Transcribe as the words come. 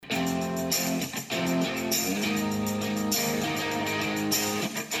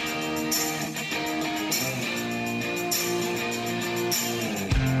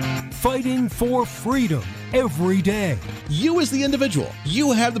fighting for freedom every day. You as the individual,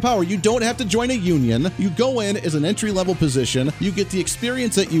 you have the power. You don't have to join a union. You go in as an entry-level position. You get the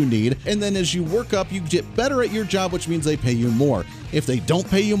experience that you need. And then as you work up, you get better at your job, which means they pay you more. If they don't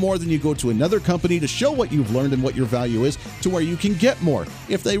pay you more, then you go to another company to show what you've learned and what your value is to where you can get more.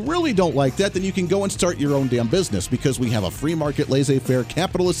 If they really don't like that, then you can go and start your own damn business, because we have a free market, laissez-faire,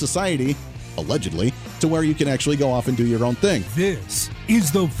 capitalist society, allegedly, to where you can actually go off and do your own thing. This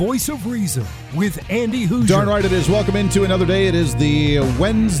is the Voice of Reason with Andy Hoosier. Darn right it is. Welcome into another day. It is the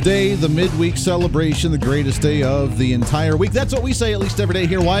Wednesday, the midweek celebration, the greatest day of the entire week. That's what we say at least every day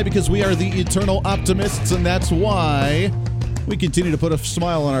here. Why? Because we are the eternal optimists, and that's why we continue to put a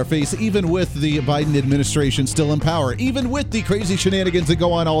smile on our face, even with the Biden administration still in power, even with the crazy shenanigans that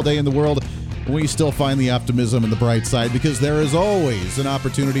go on all day in the world. We still find the optimism and the bright side, because there is always an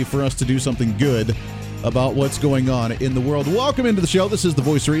opportunity for us to do something good about what's going on in the world. Welcome into the show. This is The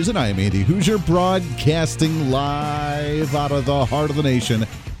Voice of Reason. I am Andy Hoosier, broadcasting live out of the heart of the nation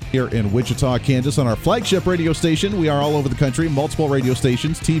here in Wichita, Kansas, on our flagship radio station. We are all over the country, multiple radio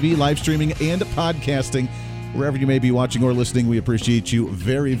stations, TV, live streaming, and podcasting. Wherever you may be watching or listening, we appreciate you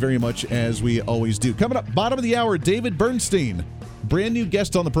very, very much, as we always do. Coming up, bottom of the hour, David Bernstein, brand new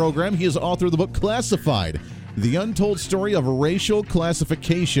guest on the program. He is author of the book Classified, The Untold Story of Racial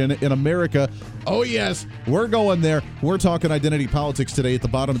Classification in America. Oh, yes, we're going there. We're talking identity politics today at the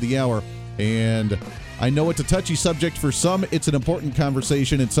bottom of the hour. And I know it's a touchy subject for some. It's an important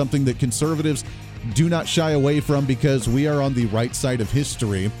conversation. It's something that conservatives do not shy away from, because we are on the right side of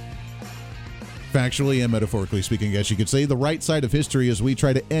history. Factually and metaphorically speaking, I guess you could say, the right side of history, as we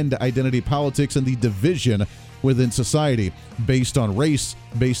try to end identity politics and the division within society based on race,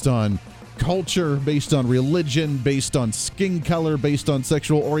 based on culture, based on religion, based on skin color, based on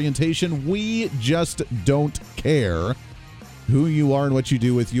sexual orientation. We just don't care who you are and what you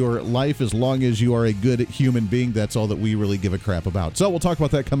do with your life, as long as you are a good human being. That's all that we really give a crap about. So we'll talk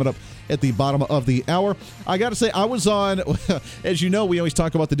about that coming up at the bottom of the hour. I got to say, I was on, as you know, we always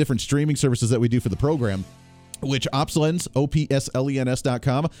talk about the different streaming services that we do for the program, which OPSLENS,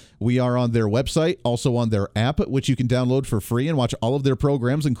 OPSLENS.com. We are on their website, also on their app, which you can download for free and watch all of their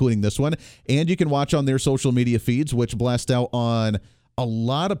programs, including this one. And you can watch on their social media feeds, which blast out on a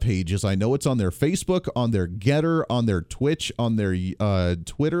lot of pages. I know it's on their Facebook, on their Getter, on their Twitch, on their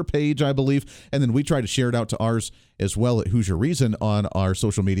Twitter page, I believe. And then we try to share it out to ours as well at Hoosier Reason on our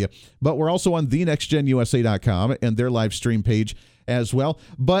social media. But we're also on thenextgenusa.com and their live stream page as well.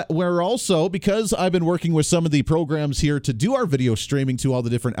 But we're also, because I've been working with some of the programs here to do our video streaming to all the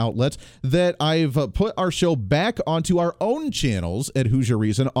different outlets, that I've put our show back onto our own channels at Hoosier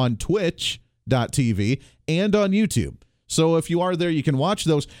Reason on twitch.tv and on YouTube. So if you are there, you can watch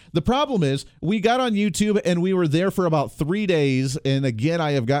those. The problem is, we got on YouTube and we were there for about 3 days. And again,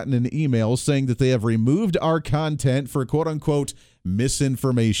 I have gotten an email saying that they have removed our content for quote unquote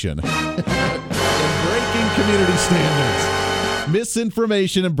misinformation and breaking community standards.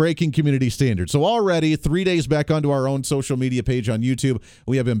 Misinformation and breaking community standards. So already 3 days back onto our own social media page on YouTube,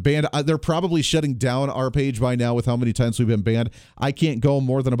 we have been banned. They're probably shutting down our page by now with how many times we've been banned. I can't go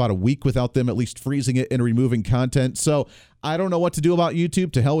more than about a week without them at least freezing it and removing content. So I don't know what to do about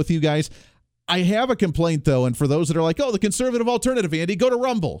YouTube. To hell with you guys. I have a complaint, though, and for those that are like, oh, the conservative alternative, Andy, go to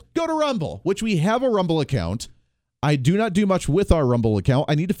Rumble. Go to Rumble, which we have a Rumble account. I do not do much with our Rumble account.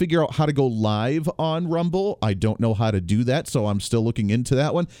 I need to figure out how to go live on Rumble. I don't know how to do that, so I'm still looking into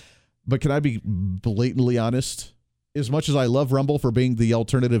that one. But can I be blatantly honest? As much as I love Rumble for being the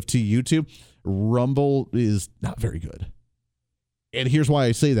alternative to YouTube, Rumble is not very good. And here's why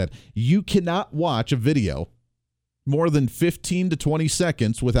I say that. You cannot watch a video more than 15 to 20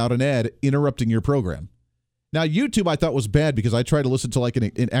 seconds without an ad interrupting your program. Now, YouTube I thought was bad because I tried to listen to like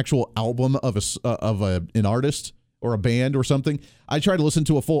an actual album of an artist or a band or something. I try to listen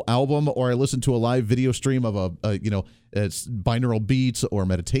to a full album, or I listen to a live video stream of it's binaural beats or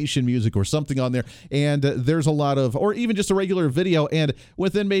meditation music or something on there. And there's a lot of, or even just a regular video. And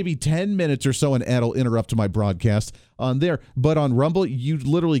within maybe 10 minutes or so, an ad will interrupt my broadcast on there. But on Rumble, you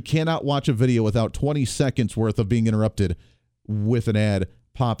literally cannot watch a video without 20 seconds worth of being interrupted with an ad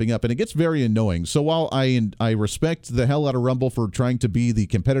popping up, and it gets very annoying. So while I respect the hell out of Rumble for trying to be the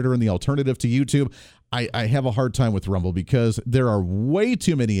competitor and the alternative to YouTube, I have a hard time with Rumble because there are way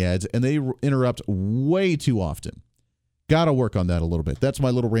too many ads and they interrupt way too often. Got to work on that a little bit. That's my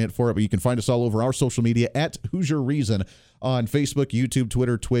little rant for it, but you can find us all over our social media at Hoosier Reason on Facebook, YouTube,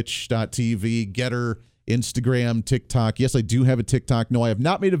 Twitter, Twitch.tv, Getter, Instagram, TikTok. Yes, I do have a TikTok. No, I have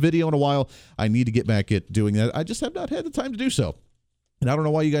not made a video in a while. I need to get back at doing that. I just have not had the time to do so. And I don't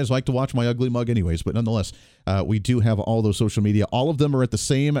know why you guys like to watch my ugly mug anyways, but nonetheless, we do have all those social media. All of them are at the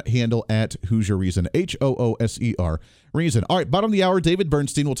same handle at Hoosier Reason, HOOSER Reason. All right, bottom of the hour, David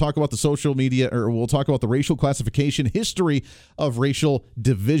Bernstein. We'll talk about the social media, or we'll talk about the racial classification, history of racial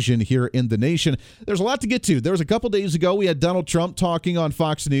division here in the nation. There's a lot to get to. There was a couple days ago, we had Donald Trump talking on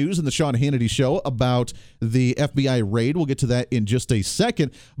Fox News and the Sean Hannity show about the FBI raid. We'll get to that in just a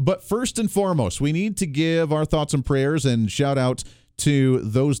second. But first and foremost, we need to give our thoughts and prayers and shout out to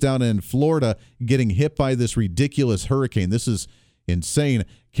those down in Florida getting hit by this ridiculous hurricane. This is insane.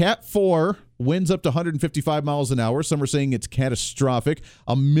 Cat 4 winds up to 155 miles an hour. Some are saying it's catastrophic.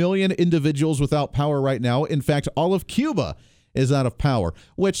 1 million individuals without power right now. In fact, all of Cuba is out of power,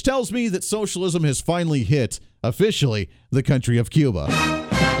 which tells me that socialism has finally hit, officially, the country of Cuba.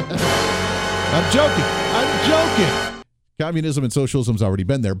 I'm joking. Communism and socialism's already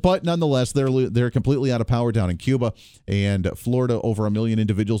been there, but nonetheless, they're completely out of power down in Cuba, and Florida, over 1 million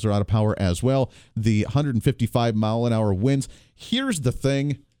individuals are out of power as well. The 155-mile-an-hour winds. Here's the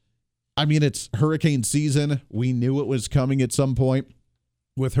thing. I mean, it's hurricane season. We knew it was coming at some point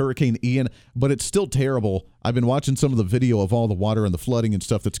with Hurricane Ian, but it's still terrible. I've been watching some of the video of all the water and the flooding and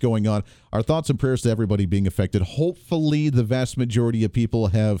stuff that's going on. Our thoughts and prayers to everybody being affected. Hopefully, the vast majority of people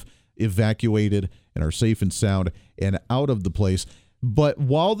have evacuated and are safe and sound and out of the place. But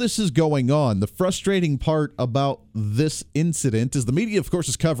while this is going on, the frustrating part about this incident is the media, of course,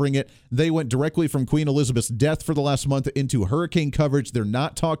 is covering it. They went directly from Queen Elizabeth's death for the last month into hurricane coverage. They're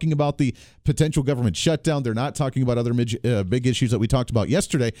not talking about the potential government shutdown. They're not talking about other big issues that we talked about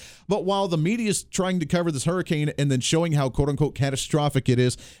yesterday. But while the media is trying to cover this hurricane and then showing how, quote unquote, catastrophic it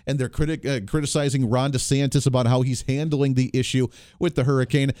is, and they're criticizing Ron DeSantis about how he's handling the issue with the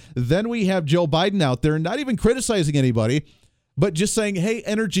hurricane, then we have Joe Biden out there not even criticizing anybody, but just saying, hey,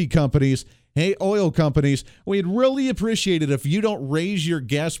 energy companies, hey, oil companies, we'd really appreciate it if you don't raise your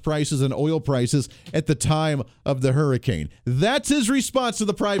gas prices and oil prices at the time of the hurricane. That's his response to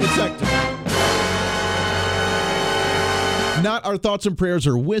the private sector. Not our thoughts and prayers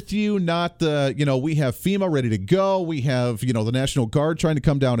are with you. Not the, we have FEMA ready to go. We have, the National Guard trying to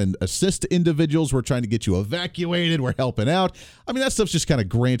come down and assist individuals. We're trying to get you evacuated. We're helping out. I mean, that stuff's just kind of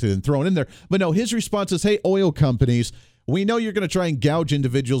granted and thrown in there. But no, his response is, hey, oil companies, we know you're going to try and gouge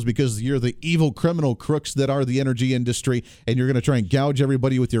individuals because you're the evil criminal crooks that are the energy industry, and you're going to try and gouge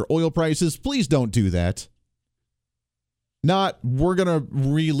everybody with your oil prices. Please don't do that. Not, we're going to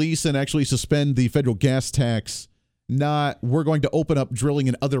release and actually suspend the federal gas tax. Not, we're going to open up drilling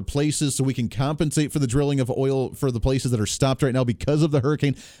in other places so we can compensate for the drilling of oil for the places that are stopped right now because of the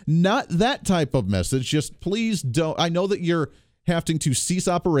hurricane. Not that type of message. Just please don't. I know that you're having to cease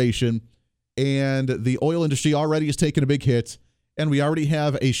operation, and the oil industry already has taken a big hit, and we already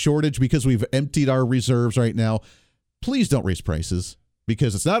have a shortage because we've emptied our reserves right now. Please don't raise prices,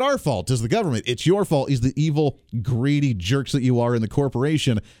 because it's not our fault as the government. It's your fault. It's the evil, greedy jerks that you are in the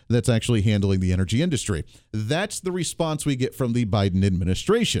corporation that's actually handling the energy industry. That's the response we get from the Biden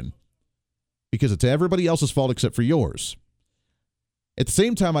administration, because it's everybody else's fault except for yours. At the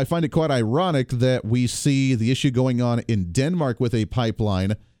same time, I find it quite ironic that we see the issue going on in Denmark with a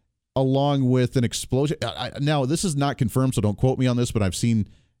pipeline along with an explosion. Now, this is not confirmed, so don't quote me on this, but I've seen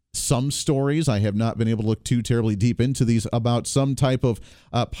some stories. I have not been able to look too terribly deep into these about some type of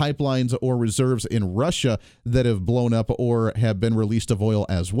pipelines or reserves in Russia that have blown up or have been released of oil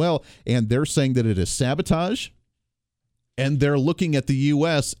as well. And they're saying that it is sabotage, and they're looking at the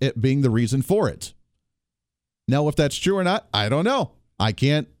U.S. at being the reason for it. Now, if that's true or not, I don't know. I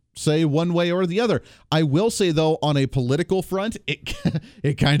can't say one way or the other. I will say, though, on a political front,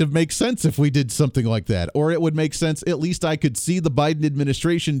 it kind of makes sense if we did something like that. Or it would make sense, at least I could see the Biden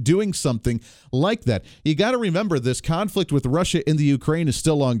administration doing something like that. You got to remember, this conflict with Russia in the Ukraine is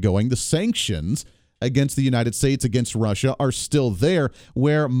still ongoing. The sanctions against the United States, against Russia, are still there,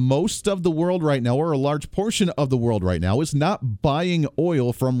 where most of the world right now, or a large portion of the world right now, is not buying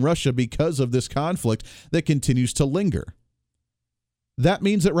oil from Russia because of this conflict that continues to linger. That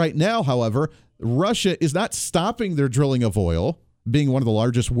means that right now, however, Russia is not stopping their drilling of oil, being one of the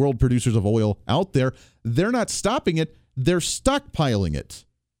largest world producers of oil out there. They're not stopping it. They're stockpiling it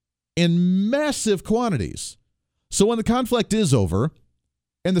in massive quantities. So when the conflict is over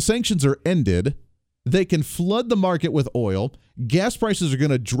and the sanctions are ended, they can flood the market with oil. Gas prices are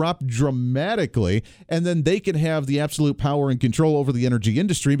going to drop dramatically, and then they can have the absolute power and control over the energy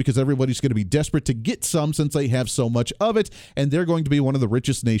industry because everybody's going to be desperate to get some since they have so much of it, and they're going to be one of the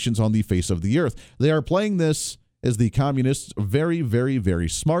richest nations on the face of the earth. They are playing this as the communists very, very, very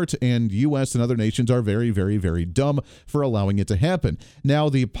smart, and U.S. and other nations are very, very, very dumb for allowing it to happen. Now,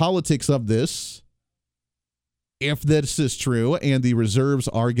 the politics of this If this is true and the reserves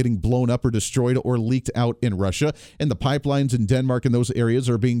are getting blown up or destroyed or leaked out in Russia, and the pipelines in Denmark and those areas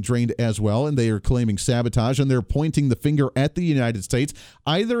are being drained as well, and they are claiming sabotage, and they're pointing the finger at the United States,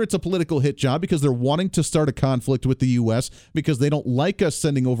 either it's a political hit job because they're wanting to start a conflict with the U.S. because they don't like us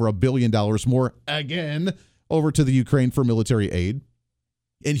sending over $1 billion more again over to the Ukraine for military aid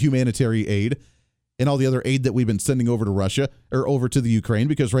and humanitarian aid, and all the other aid that we've been sending over to Russia or over to the Ukraine,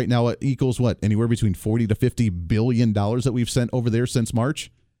 because right now it equals what? Anywhere between $40 to $50 billion that we've sent over there since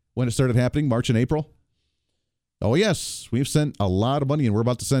March, when it started happening, March and April. Oh, yes, we've sent a lot of money, and we're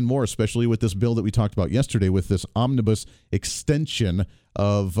about to send more, especially with this bill that we talked about yesterday with this omnibus extension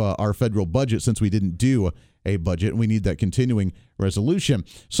of our federal budget, since we didn't do a budget, and we need that continuing resolution.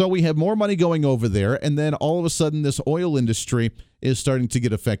 So we have more money going over there, and then all of a sudden this oil industry is starting to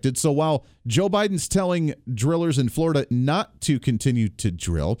get affected. So while Joe Biden's telling drillers in Florida not to continue to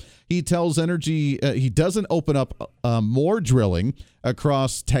drill, he tells he doesn't open up more drilling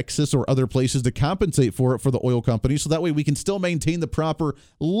across Texas or other places to compensate for it for the oil companies, so that way we can still maintain the proper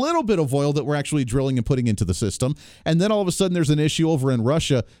little bit of oil that we're actually drilling and putting into the system. And then all of a sudden there's an issue over in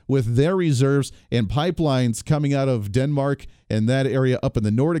Russia with their reserves and pipelines coming out of Denmark and that area up in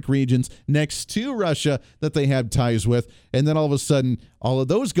the Nordic regions next to Russia that they have ties with. And then all of a sudden, all of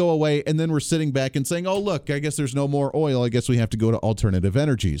those go away, and then we're sitting back and saying, oh, look, I guess there's no more oil. I guess we have to go to alternative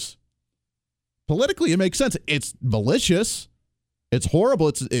energies. Politically, it makes sense. It's malicious. It's horrible.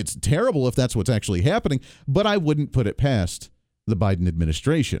 It's terrible if that's what's actually happening, but I wouldn't put it past the Biden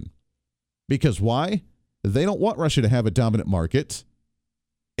administration. Because why? They don't want Russia to have a dominant market.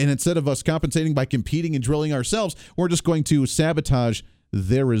 And instead of us compensating by competing and drilling ourselves, we're just going to sabotage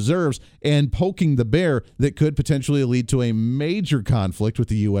their reserves and poking the bear that could potentially lead to a major conflict with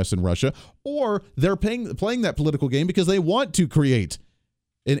the U.S. and Russia. Or they're playing that political game because they want to create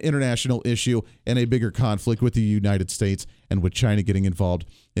an international issue and a bigger conflict with the United States and with China getting involved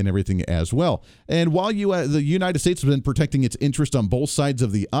in everything as well. And while the United States has been protecting its interest on both sides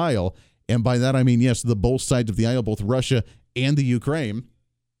of the aisle, and by that I mean, yes, the both sides of the aisle, both Russia and the Ukraine.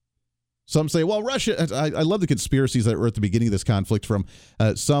 Some say, well, Russia, I love the conspiracies that were at the beginning of this conflict from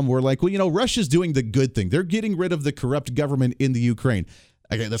some were like, well, Russia's doing the good thing. They're getting rid of the corrupt government in the Ukraine.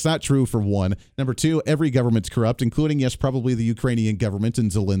 Okay, that's not true, for one. Number two, every government's corrupt, including, yes, probably the Ukrainian government and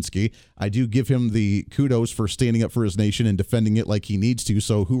Zelensky. I do give him the kudos for standing up for his nation and defending it like he needs to,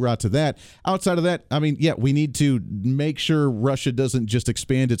 so hoorah to that. Outside of that, I mean, yeah, we need to make sure Russia doesn't just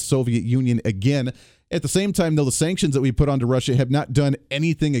expand its Soviet Union again. At the same time, though, the sanctions that we put onto Russia have not done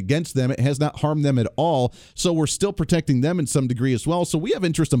anything against them. It has not harmed them at all. So we're still protecting them in some degree as well. So we have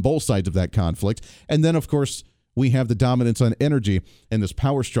interest on both sides of that conflict. And then, of course, we have the dominance on energy and this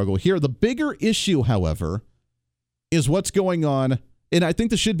power struggle here. The bigger issue, however, is what's going on. And I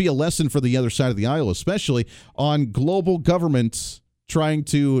think this should be a lesson for the other side of the aisle, especially on global governments trying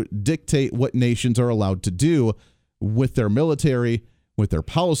to dictate what nations are allowed to do with their military, with their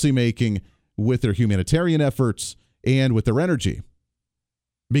policymaking, with their humanitarian efforts, and with their energy.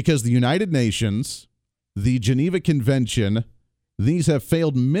 Because the United Nations, the Geneva Convention, these have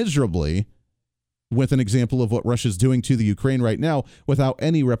failed miserably, with an example of what Russia's doing to the Ukraine right now without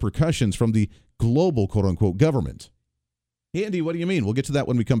any repercussions from the global quote-unquote government. Andy, what do you mean? We'll get to that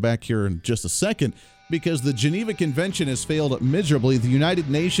when we come back here in just a second. Because the Geneva Convention has failed miserably, the United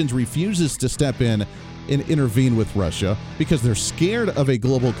Nations refuses to step in and intervene with Russia because they're scared of a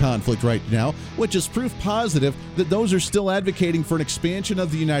global conflict right now, which is proof positive that those are still advocating for an expansion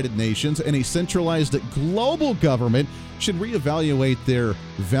of the United Nations, and a centralized global government should reevaluate their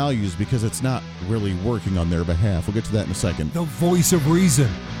values because it's not really working on their behalf. We'll get to that in a second. The Voice of Reason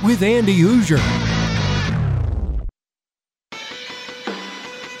with Andy Hoosier.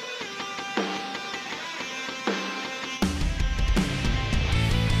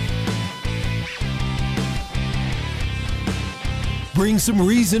 Bring some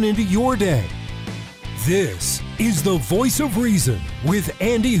reason into your day. This is the Voice of Reason with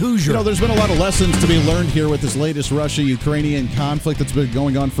Andy Hoosier. There's been a lot of lessons to be learned here with this latest Russia-Ukrainian conflict that's been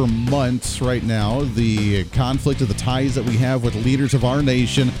going on for months right now. The conflict of the ties that we have with leaders of our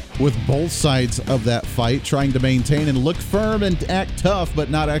nation, with both sides of that fight, trying to maintain and look firm and act tough, but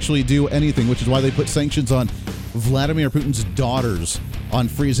not actually do anything, which is why they put sanctions on Vladimir Putin's daughters on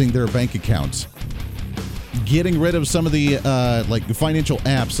freezing their bank accounts. Getting rid of some of the financial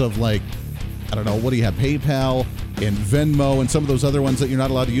apps of, I don't know, what do you have? PayPal, and Venmo and some of those other ones that you're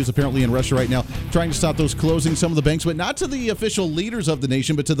not allowed to use apparently in Russia right now, trying to stop those closing some of the banks, but not to the official leaders of the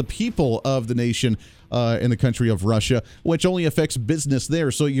nation, but to the people of the nation in the country of Russia, which only affects business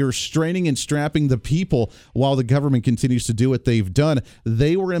there. So you're straining and strapping the people while the government continues to do what they've done.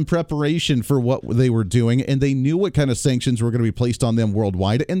 They were in preparation for what they were doing, and they knew what kind of sanctions were going to be placed on them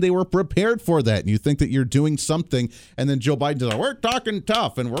worldwide, and they were prepared for that. And you think that you're doing something, and then Joe Biden's like, we're talking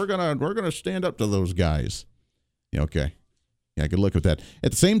tough, and we're gonna stand up to those guys. Yeah, okay. Yeah, good luck with that.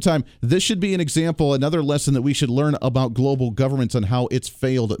 At the same time, this should be an example, another lesson that we should learn about global governments and how it's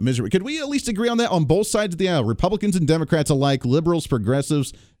failed miserably. Could we at least agree on that on both sides of the aisle, Republicans and Democrats alike, liberals,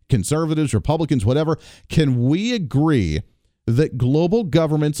 progressives, conservatives, Republicans, whatever? Can we agree that global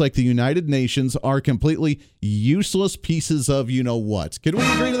governments like the United Nations are completely useless pieces of you-know-what? Can we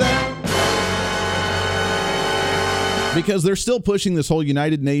agree to that? Because they're still pushing this whole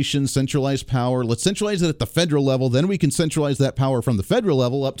United Nations centralized power. Let's centralize it at the federal level. Then we can centralize that power from the federal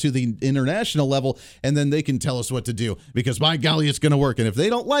level up to the international level, and then they can tell us what to do. Because, by golly, it's going to work. And if they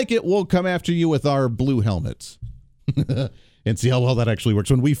don't like it, we'll come after you with our blue helmets. And see how well that actually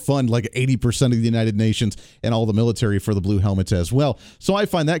works when we fund like 80% of the United Nations and all the military for the blue helmets as well. So I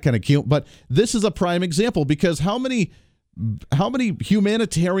find that kind of cute. But this is a prime example, because how many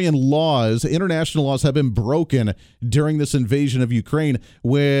humanitarian laws, international laws, have been broken during this invasion of Ukraine,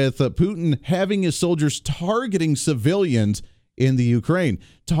 with Putin having his soldiers targeting civilians in the Ukraine,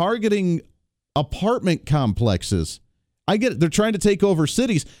 targeting apartment complexes. I get it. They're trying to take over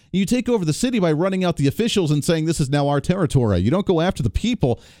cities. You take over the city by running out the officials and saying this is now our territory. You don't go after the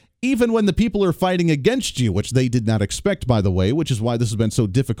people, even when the people are fighting against you, which they did not expect, by the way, which is why this has been so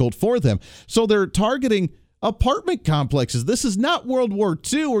difficult for them. So they're targeting apartment complexes. This is not World War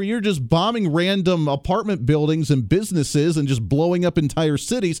II, where you're just bombing random apartment buildings and businesses and just blowing up entire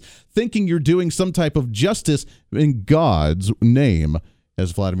cities, thinking you're doing some type of justice in God's name,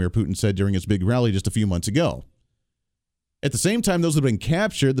 as Vladimir Putin said during his big rally just a few months ago. At the same time, those have been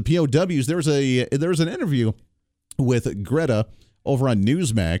captured, the POWs. There was an interview with Greta over on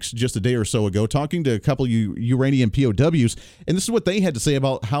Newsmax just a day or so ago, talking to a couple Ukrainian POWs, and this is what they had to say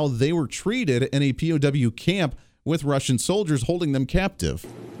about how they were treated in a POW camp with Russian soldiers holding them captive.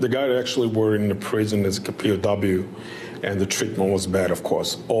 The guy that actually were in the prison as a POW, and the treatment was bad, of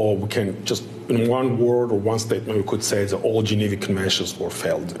course. Or we can just, in one word or one statement, we could say that all Geneva Conventions were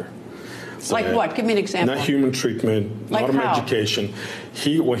failed there. Like what? Give me an example. Not human treatment, like not education.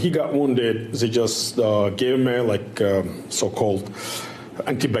 When he got wounded, they just gave him so-called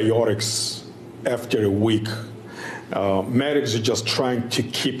antibiotics after a week. Medics are just trying to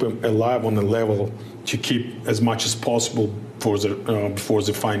keep him alive on the level, to keep as much as possible before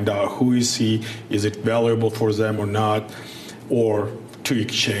they find out who is he, is it valuable for them or not, or to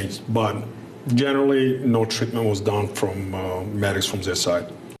exchange. But generally, no treatment was done from medics from their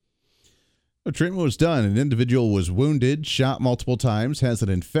side. The treatment was done. An individual was wounded, shot multiple times, has an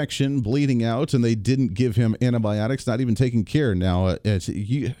infection, bleeding out, and they didn't give him antibiotics, not even taking care. Now,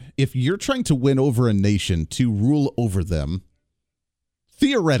 if you're trying to win over a nation, to rule over them,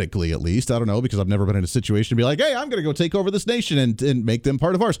 theoretically at least, I don't know, because I've never been in a situation to be like, hey, I'm going to go take over this nation and make them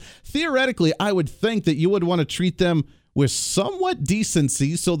part of ours. Theoretically, I would think that you would want to treat them with somewhat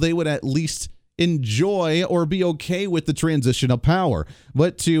decency so they would at least enjoy or be okay with the transition of power.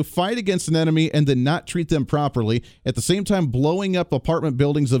 But to fight against an enemy and then not treat them properly, at the same time blowing up apartment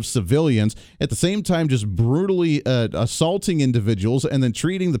buildings of civilians, at the same time just brutally assaulting individuals and then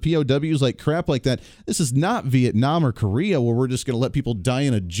treating the POWs like crap like that, this is not Vietnam or Korea where we're just going to let people die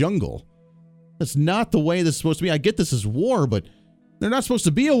in a jungle. That's not the way this is supposed to be. I get this is war, but they're not supposed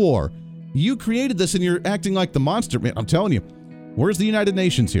to be a war. You created this and you're acting like the monster. Man, I'm telling you, where's the United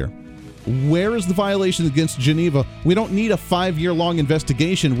Nations here? Where is the violation against Geneva? We don't need a 5-year-long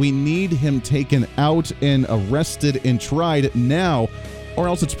investigation. We need him taken out and arrested and tried now, or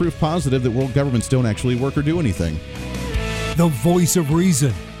else it's proof positive that world governments don't actually work or do anything. The Voice of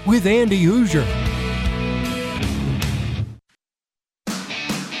Reason with Andy Hoosier.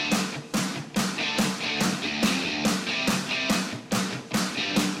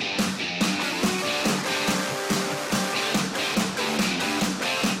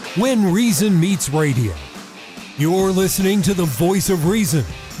 When Reason Meets Radio. You're listening to The Voice of Reason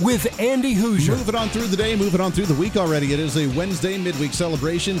with Andy Hoosier. Moving on through the day, moving on through the week already. It is a Wednesday midweek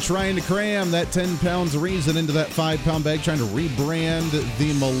celebration, trying to cram that 10 pounds of reason into that 5-pound bag, trying to rebrand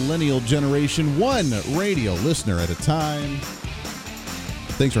the millennial generation, one radio listener at a time.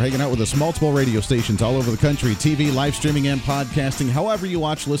 Thanks for hanging out with us. Multiple radio stations all over the country, TV, live streaming, and podcasting. However you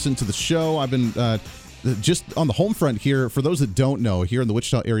watch, listen to the show. I've been just on the home front here, for those that don't know, here in the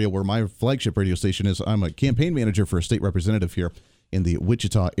Wichita area where my flagship radio station is, I'm a campaign manager for a state representative here in the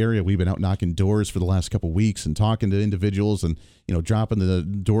Wichita area. We've been out knocking doors for the last couple of weeks and talking to individuals and, dropping the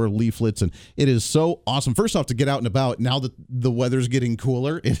door leaflets. And it is so awesome. First off, to get out and about now that the weather's getting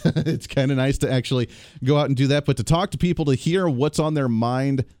cooler, it's kind of nice to actually go out and do that. But to talk to people, to hear what's on their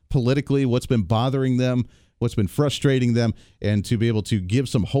mind politically, what's been bothering them, what's been frustrating them, and to be able to give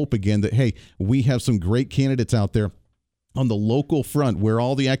some hope again that, hey, we have some great candidates out there on the local front where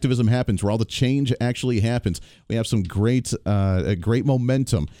all the activism happens, where all the change actually happens. We have some great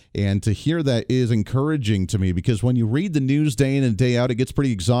momentum, and to hear that is encouraging to me, because when you read the news day in and day out, it gets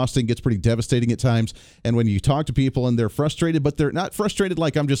pretty exhausting, gets pretty devastating at times. And when you talk to people and they're frustrated, but they're not frustrated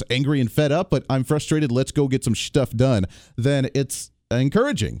like I'm just angry and fed up, but I'm frustrated, let's go get some stuff done, then it's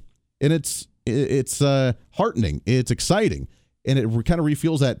encouraging, and it's heartening, it's exciting. And it kind of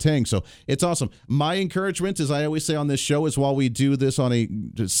refuels that tank. So it's awesome. My encouragement, as I always say on this show, is while we do this on a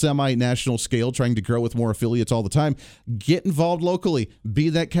semi-national scale, trying to grow with more affiliates all the time, get involved locally. Be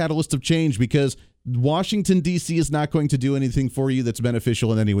that catalyst of change, because Washington, D.C. is not going to do anything for you that's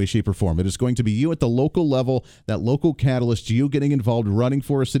beneficial in any way, shape, or form. It is going to be you at the local level, that local catalyst, you getting involved, running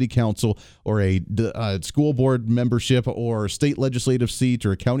for a city council or a school board membership or a state legislative seat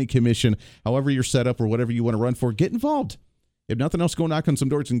or a county commission, however you're set up or whatever you want to run for, get involved. If nothing else, go knock on some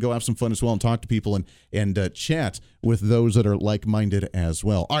doors and go have some fun as well and talk to people and chat with those that are like-minded as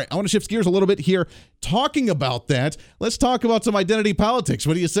well. All right, I want to shift gears a little bit here. Talking about that, let's talk about some identity politics.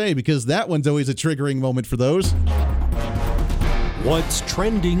 What do you say? Because that one's always a triggering moment for those. What's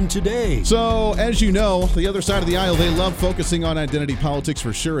trending today? So, as you know, the other side of the aisle, they love focusing on identity politics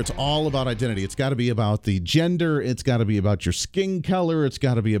for sure. It's all about identity. It's got to be about the gender. It's got to be about your skin color. It's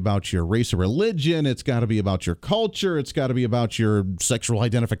got to be about your race or religion. It's got to be about your culture. It's got to be about your sexual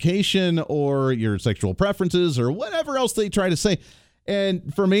identification or your sexual preferences or whatever else they try to say.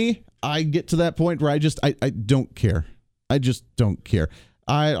 And for me, I get to that point where I don't care. I just don't care.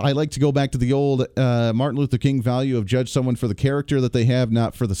 I like to go back to the old Martin Luther King value of judge someone for the character that they have,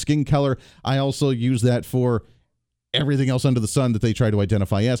 not for the skin color. I also use that for everything else under the sun that they try to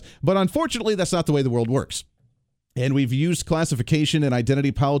identify as. But unfortunately, that's not the way the world works. And we've used classification and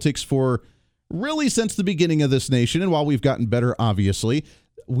identity politics for really since the beginning of this nation. And while we've gotten better, obviously,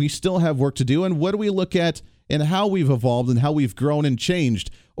 we still have work to do. And what do we look at and how we've evolved and how we've grown and changed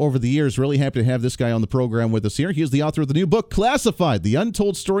over the years? Really happy to have this guy on the program with us here. He is the author of the new book, Classified, The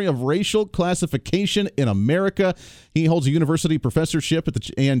Untold Story of Racial Classification in America. He holds a university professorship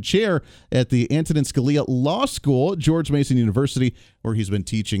and chair at the Antonin Scalia Law School at George Mason University, where he's been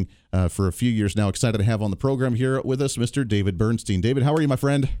teaching for a few years now. Excited to have on the program here with us, Mr. David Bernstein. David, how are you, my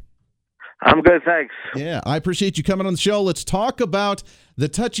friend? I'm good, thanks. Yeah, I appreciate you coming on the show. Let's talk about the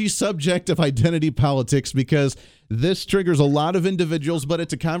touchy subject of identity politics, because this triggers a lot of individuals, but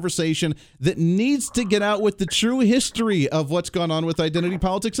it's a conversation that needs to get out with the true history of what's gone on with identity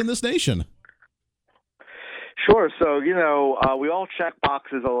politics in this nation. Sure. So, we all check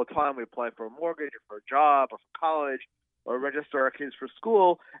boxes all the time. We apply for a mortgage or for a job or for college or register our kids for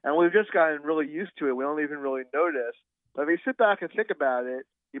school, and we've just gotten really used to it. We don't even really notice. But if you sit back and think about it,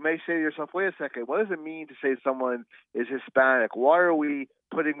 you may say to yourself, wait a second, what does it mean to say someone is Hispanic? Why are we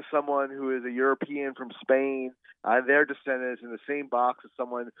putting someone who is a European from Spain and their descendants in the same box as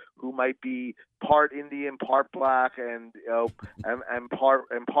someone who might be part Indian, part black, and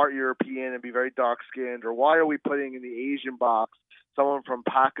part European and be very dark-skinned? Or why are we putting in the Asian box someone from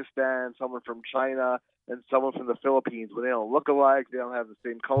Pakistan, someone from China, and someone from the Philippines, when they don't look alike, they don't have the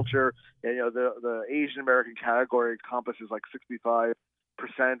same culture? And the Asian American category encompasses like 65%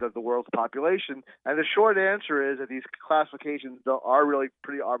 of the world's population. And the short answer is that these classifications are really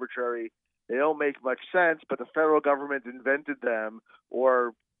pretty arbitrary. They don't make much sense, but the federal government invented them,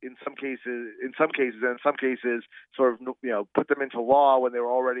 or in some cases, sort of, put them into law when they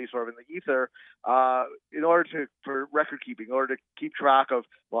were already sort of in the ether, in order for record keeping, in order to keep track of,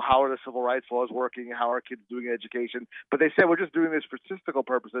 well, how are the civil rights laws working? How are kids doing in education? But they said, we're just doing this for statistical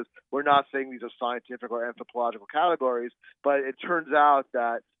purposes. We're not saying these are scientific or anthropological categories. But it turns out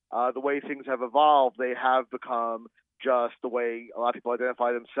that the way things have evolved, they have become just the way a lot of people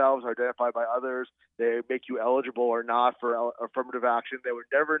identify themselves or identify by others. They make you eligible or not for affirmative action. They were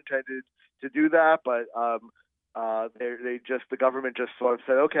never intended to do that, but the government just sort of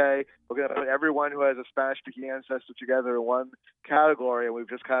said, okay, we're going to put everyone who has a Spanish-speaking ancestor together in one category, and we've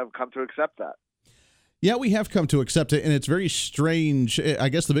just kind of come to accept that. Yeah, we have come to accept it, and it's very strange. I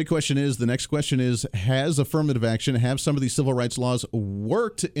guess the next question is, has affirmative action, have some of these civil rights laws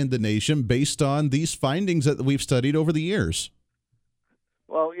worked in the nation based on these findings that we've studied over the years?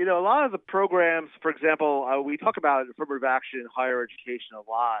 Well, a lot of the programs, for example, we talk about affirmative action in higher education a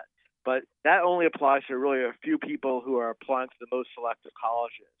lot, but that only applies to really a few people who are applying to the most selective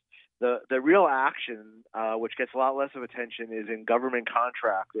colleges. The real action, which gets a lot less of attention, is in government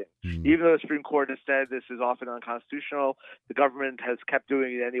contracting. Even though the Supreme Court has said this is often unconstitutional, the government has kept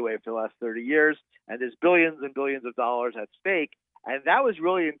doing it anyway for the last 30 years, and there's billions and billions of dollars at stake. And that was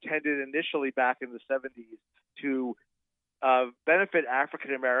really intended initially back in the 70s to benefit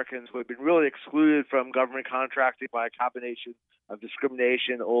African Americans who had been really excluded from government contracting by a combination of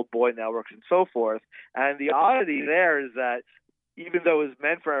discrimination, old boy networks, and so forth. And the oddity there is that even though it was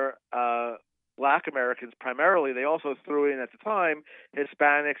meant for Black Americans primarily, they also threw in at the time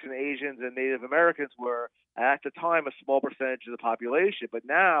Hispanics and Asians and Native Americans were at the time a small percentage of the population. But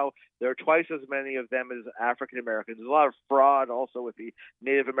now there are twice as many of them as African Americans. There's a lot of fraud also with the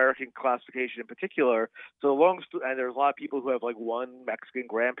Native American classification in particular. So and there's a lot of people who have like one Mexican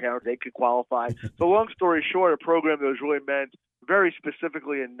grandparent, they could qualify. So long story short, a program that was really meant very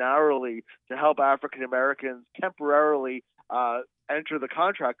specifically and narrowly to help African Americans temporarily enter the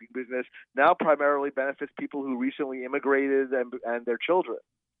contracting business now primarily benefits people who recently immigrated and their children.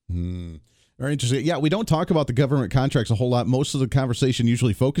 Very interesting. Yeah, we don't talk about the government contracts a whole lot. Most of the conversation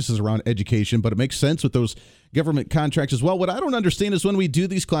usually focuses around education, but it makes sense with those government contracts as well. What I don't understand is when we do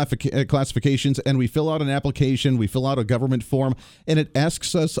these classifications and we fill out an application, we fill out a government form, and it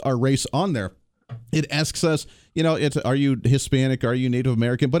asks us our race on there. It asks us, are you Hispanic? Are you Native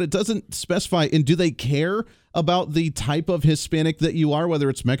American? But it doesn't specify. And do they care about the type of Hispanic that you are, whether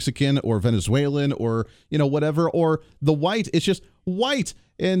it's Mexican or Venezuelan or, whatever, or the white? It's just white.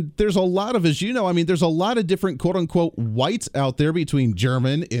 And there's a lot of, as you know, there's a lot of different quote unquote whites out there between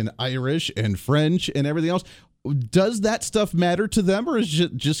German and Irish and French and everything else. Does that stuff matter to them, or is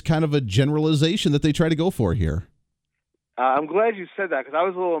it just kind of a generalization that they try to go for here? I'm glad you said that because I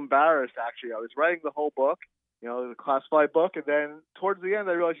was a little embarrassed, actually. I was writing the whole book, the classified book, and then towards the end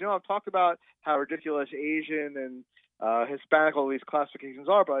I realized, I've talked about how ridiculous Asian and Hispanic all these classifications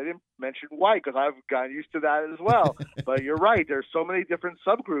are, but I didn't mention white because I've gotten used to that as well. But you're right. There's so many different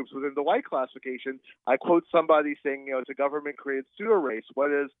subgroups within the white classification. I quote somebody saying, it's a government-created pseudo-race. What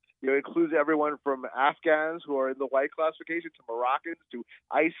is, includes everyone from Afghans who are in the white classification to Moroccans to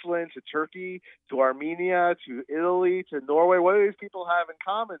Iceland to Turkey to Armenia to Italy to Norway. What do these people have in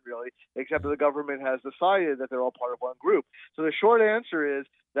common, really, except that the government has decided that they're all part of one group? So the short answer is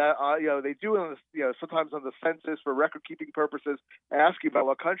that they do sometimes on the census for record-keeping purposes ask you about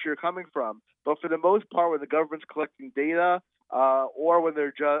what country you're coming from. But for the most part, when the government's collecting data, or when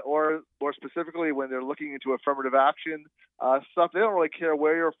they're or more specifically when they're looking into affirmative action stuff, they don't really care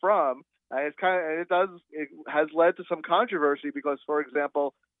where you're from. And it has led to some controversy because, for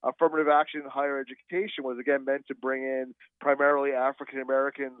example, affirmative action in higher education was again meant to bring in primarily African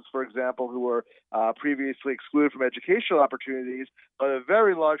Americans, for example, who were previously excluded from educational opportunities. But a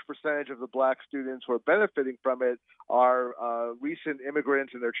very large percentage of the Black students who are benefiting from it are recent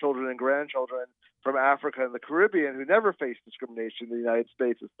immigrants and their children and grandchildren from Africa and the Caribbean who never faced discrimination in the United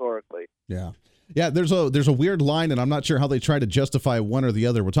States historically. Yeah. Yeah, there's a weird line, and I'm not sure how they try to justify one or the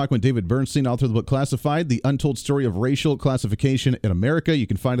other. We're talking with David Bernstein, author of the book Classified, The Untold Story of Racial Classification in America. You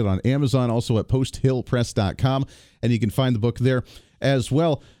can find it on Amazon, also at posthillpress.com, and you can find the book there as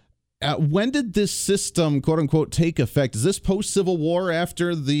well. When did this system, quote unquote, take effect? Is this post-Civil War,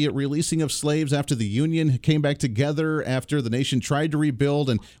 after the releasing of slaves, after the Union came back together, after the nation tried to rebuild,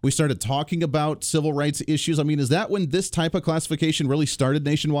 and we started talking about civil rights issues? Is that when this type of classification really started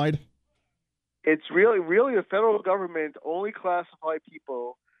nationwide? It's really the federal government only classified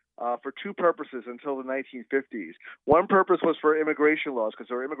people for two purposes until the 1950s. One purpose was for immigration laws, because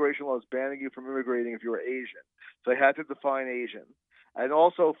there were immigration laws banning you from immigrating if you were Asian. So they had to define Asian. And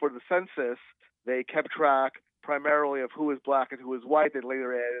also for the census, they kept track primarily of who was Black and who was white. They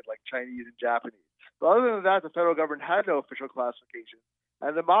later added like Chinese and Japanese. But other than that, the federal government had no official classification.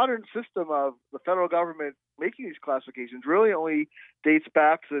 And the modern system of the federal government making these classifications really only dates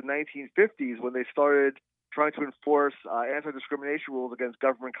back to the 1950s when they started trying to enforce anti-discrimination rules against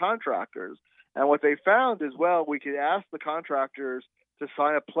government contractors. And what they found is, we could ask the contractors to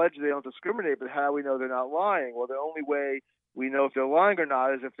sign a pledge they don't discriminate, but how do we know they're not lying? Well, the only way we know if they're lying or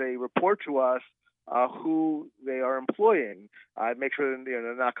not is if they report to us who they are employing. Make sure that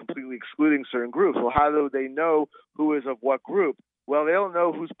they're not completely excluding certain groups. Well, how do they know who is of what group? Well, they don't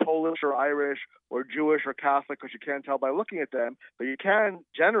know who's Polish or Irish or Jewish or Catholic because you can't tell by looking at them, but you can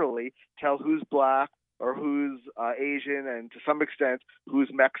generally tell who's Black or who's Asian and to some extent who's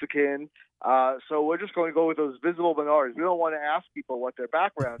Mexican. So we're just going to go with those visible minorities. We don't want to ask people what their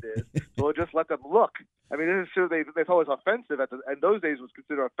background is, so we'll just let them look I mean, they thought it was offensive. In those days, it was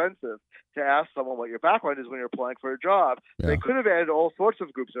considered offensive to ask someone what your background is when you're applying for a job. Yeah. They could have added all sorts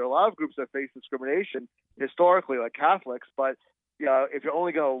of groups. There are a lot of groups that face discrimination historically, like Catholics, but if you're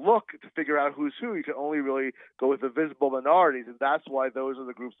only going to look to figure out who's who, you can only really go with the visible minorities, and that's why those are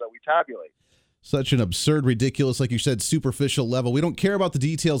the groups that we tabulate. Such an absurd, ridiculous, like you said, superficial level. We don't care about the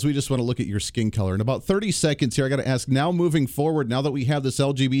details. We just want to look at your skin color. In about 30 seconds here, I got to ask, now moving forward, now that we have this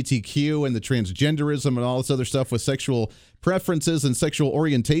LGBTQ and the transgenderism and all this other stuff with sexual preferences and sexual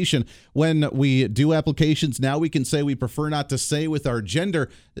orientation, when we do applications, now we can say we prefer not to say with our gender.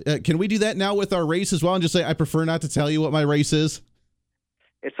 Can we do that now with our race as well and just say, I prefer not to tell you what my race is?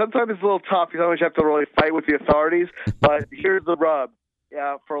 It's sometimes a little tough. You always have to really fight with the authorities. But here's the rub.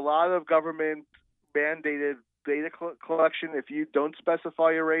 For a lot of government-mandated data collection, if you don't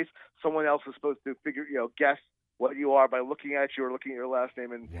specify your race, someone else is supposed to guess what you are by looking at you or looking at your last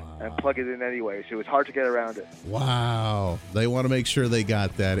name and plug it in anyway. So it's hard to get around it. Wow. They want to make sure they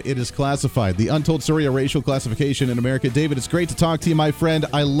got that. It is classified. The untold story of racial classification in America. David, it's great to talk to you, my friend.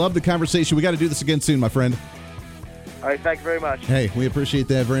 I love the conversation. We got to do this again soon, my friend. All right, thank you very much. Hey, we appreciate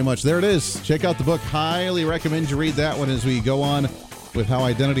that very much. There it is. Check out the book. Highly recommend you read that one as we go on with how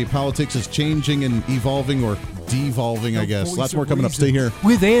identity politics is changing and evolving or devolving, I guess. Lots more coming up. Stay here.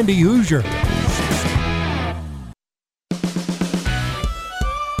 With Andy Hoosier.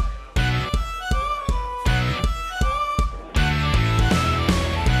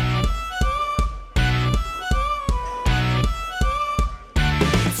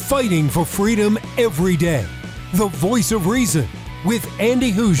 Fighting for freedom every day. The voice of reason with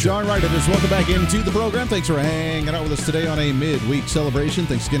Andy Hoosier. All right, it is. Welcome back into the program. Thanks for hanging out with us today on a midweek celebration.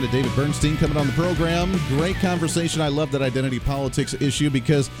 Thanks again to David Bernstein coming on the program. Great conversation. I love that identity politics issue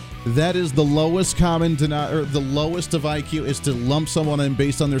because that is the lowest common or the lowest of IQ is to lump someone in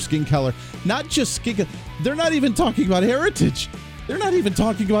based on their skin color. Not just skin color. They're not even talking about heritage. They're not even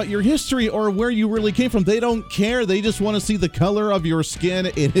talking about your history or where you really came from. They don't care. They just want to see the color of your skin.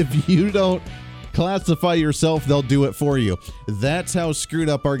 And if you don't classify yourself, they'll do it for you. That's how screwed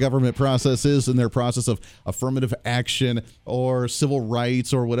up our government process is in their process of affirmative action or civil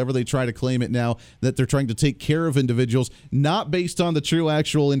rights or whatever they try to claim it now, that they're trying to take care of individuals, not based on the true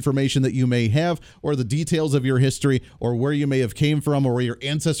actual information that you may have or the details of your history or where you may have came from or where your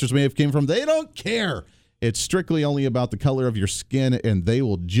ancestors may have came from. They don't care. It's strictly only about the color of your skin, and they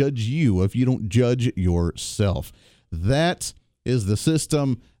will judge you if you don't judge yourself. That is the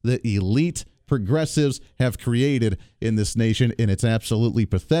system that elite progressives have created in this nation, and it's absolutely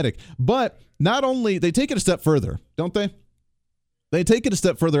pathetic. But not only, they take it a step further, don't they? They take it a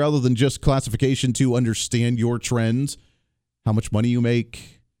step further other than just classification to understand your trends, how much money you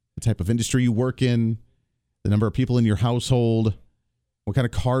make, the type of industry you work in, the number of people in your household, what kind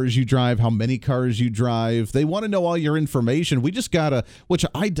of cars you drive, how many cars you drive. They want to know all your information. We just gotta, which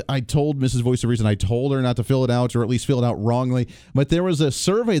I told Mrs. Voice of Reason, I told her not to fill it out or at least fill it out wrongly. But there was a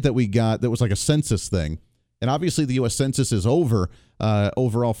survey that we got that was like a census thing. And obviously the U.S. Census is over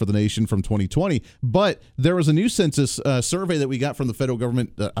overall for the nation from 2020. But there was a new census survey that we got from the federal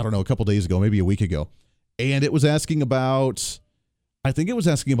government, I don't know, a couple days ago, maybe a week ago. And it was asking about, I think it was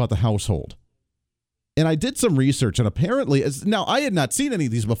asking about the household. And I did some research, and apparently, now I had not seen any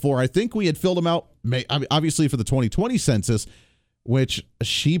of these before. I think we had filled them out, obviously, for the 2020 census, which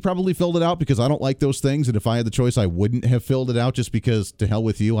she probably filled it out because I don't like those things. And if I had the choice, I wouldn't have filled it out just because to hell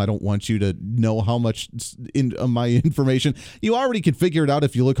with you. I don't want you to know how much in my information. You already can figure it out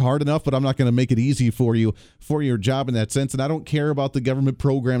if you look hard enough, but I'm not going to make it easy for you for your job in that sense. And I don't care about the government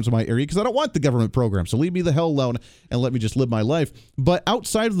programs in my area because I don't want the government program. So leave me the hell alone and let me just live my life. But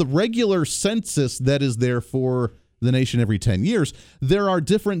outside of the regular census that is there for the nation every 10 years, there are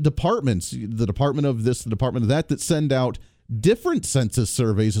different departments, the department of this, the department of that send out different census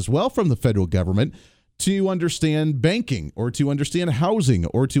surveys as well from the federal government to understand banking or to understand housing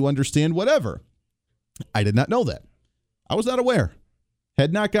or to understand whatever. I did not know that. I was not aware.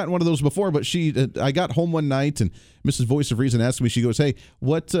 Had not gotten one of those before, but I got home one night and Mrs. Voice of Reason asked me, she goes, hey,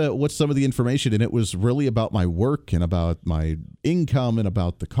 what's some of the information? And it was really about my work and about my income and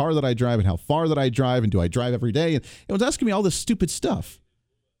about the car that I drive and how far that I drive and do I drive every day? And it was asking me all this stupid stuff.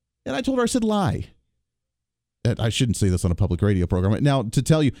 And I told her, I said, lie. I shouldn't say this on a public radio program. Now, to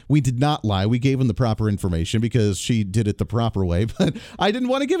tell you, we did not lie. We gave them the proper information because she did it the proper way, but I didn't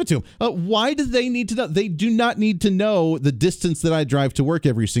want to give it to them. Why do they need to know? They do not need to know the distance that I drive to work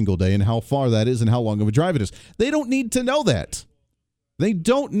every single day and how far that is and how long of a drive it is. They don't need to know that. They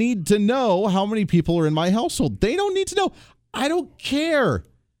don't need to know how many people are in my household. They don't need to know. I don't care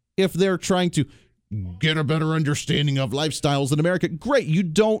if they're trying to get a better understanding of lifestyles in America. Great. You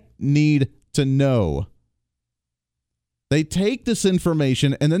don't need to know. They take this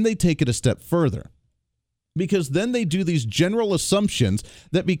information and then they take it a step further. Because then they do these general assumptions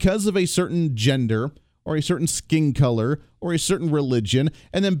that because of a certain gender or a certain skin color or a certain religion,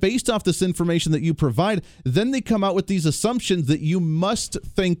 and then based off this information that you provide, then they come out with these assumptions that you must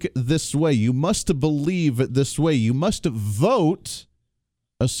think this way, you must believe this way, you must vote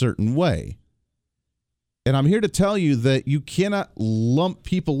a certain way. And I'm here to tell you that you cannot lump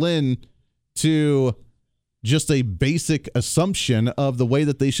people in to just a basic assumption of the way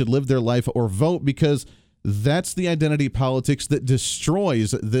that they should live their life or vote, because that's the identity politics that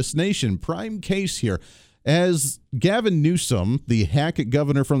destroys this nation. Prime case here. As Gavin Newsom, the hack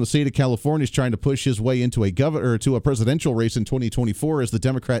governor from the state of California, is trying to push his way into a presidential race in 2024 as the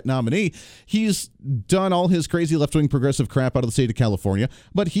Democrat nominee, he's done all his crazy left-wing progressive crap out of the state of California,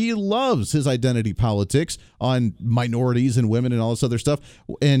 but he loves his identity politics on minorities and women and all this other stuff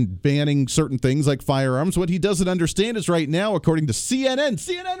and banning certain things like firearms. What he doesn't understand is right now, according to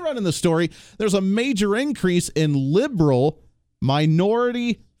CNN running the story, there's a major increase in liberal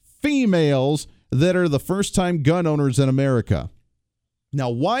minority females that are the first-time gun owners in America. Now,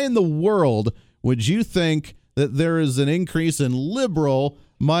 why in the world would you think that there is an increase in liberal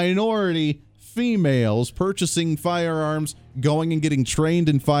minority females purchasing firearms, going and getting trained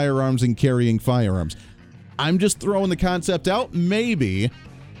in firearms and carrying firearms? I'm just throwing the concept out. Maybe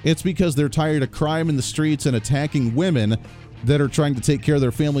it's because they're tired of crime in the streets and attacking women that are trying to take care of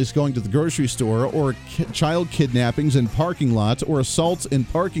their families going to the grocery store, or child kidnappings in parking lots, or assaults in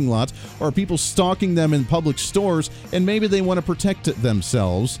parking lots, or people stalking them in public stores, and maybe they want to protect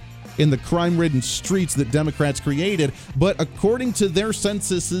themselves in the crime-ridden streets that Democrats created. But according to their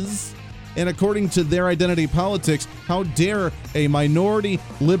censuses and according to their identity politics, how dare a minority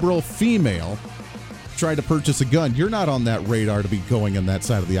liberal female try to purchase a gun? You're not on that radar to be going on that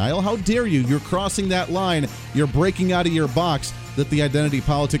side of the aisle. How dare you? You're crossing that line. You're breaking out of your box that the identity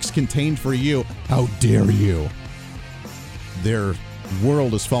politics contained for you. How dare you? Their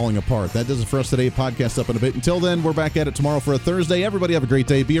world is falling apart. That does it for us today. Podcast up in a bit. Until then, we're back at it tomorrow for a Thursday. Everybody have a great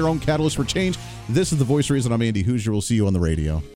day. Be your own catalyst for change. This is The Voice of Reason. I'm Andy Hoosier. We'll see you on the radio.